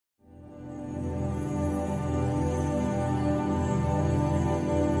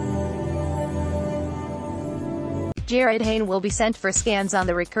Jarryd Hayne will be sent for scans on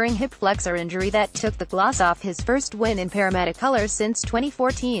the recurring hip flexor injury that took the gloss off his first win in Parramatta colours since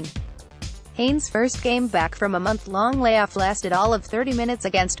 2014. Hayne's first game back from a month-long layoff lasted all of 30 minutes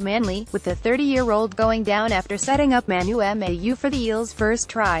against Manly, with the 30-year-old going down after setting up Manu Ma'u for the Eels' first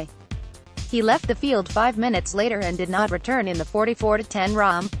try. He left the field 5 minutes later and did not return in the 44-10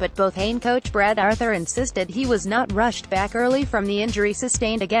 romp, but both Hayne coach Brad Arthur insisted he was not rushed back early from the injury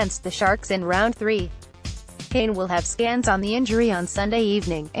sustained against the Sharks in round 3. Hayne will have scans on the injury on Sunday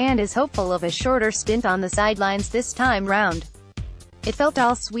evening, and is hopeful of a shorter stint on the sidelines this time round. "It felt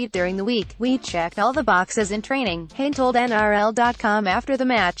all sweet during the week. We checked all the boxes in training," Hayne told NRL.com after the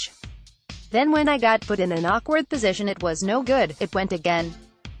match. "Then when I got put in an awkward position it was no good, it went again.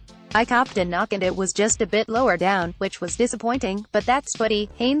 I copped a knock and it was just a bit lower down, which was disappointing, but that's footy."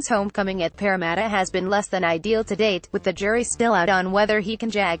 Hayne's homecoming at Parramatta has been less than ideal to date, with the jury still out on whether he can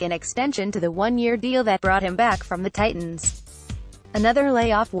jag an extension to the one-year deal that brought him back from the Titans. Another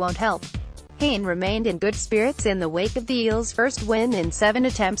layoff won't help. Hayne remained in good spirits in the wake of the Eels' first win in 7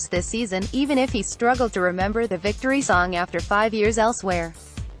 attempts this season, even if he struggled to remember the victory song after 5 years elsewhere.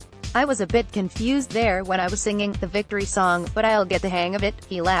 "I was a bit confused there when I was singing the victory song, but I'll get the hang of it,"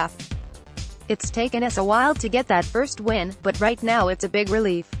 he laughed. "It's taken us a while to get that first win, but right now it's a big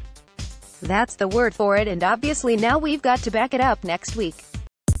relief. That's the word for it, and obviously now we've got to back it up next week."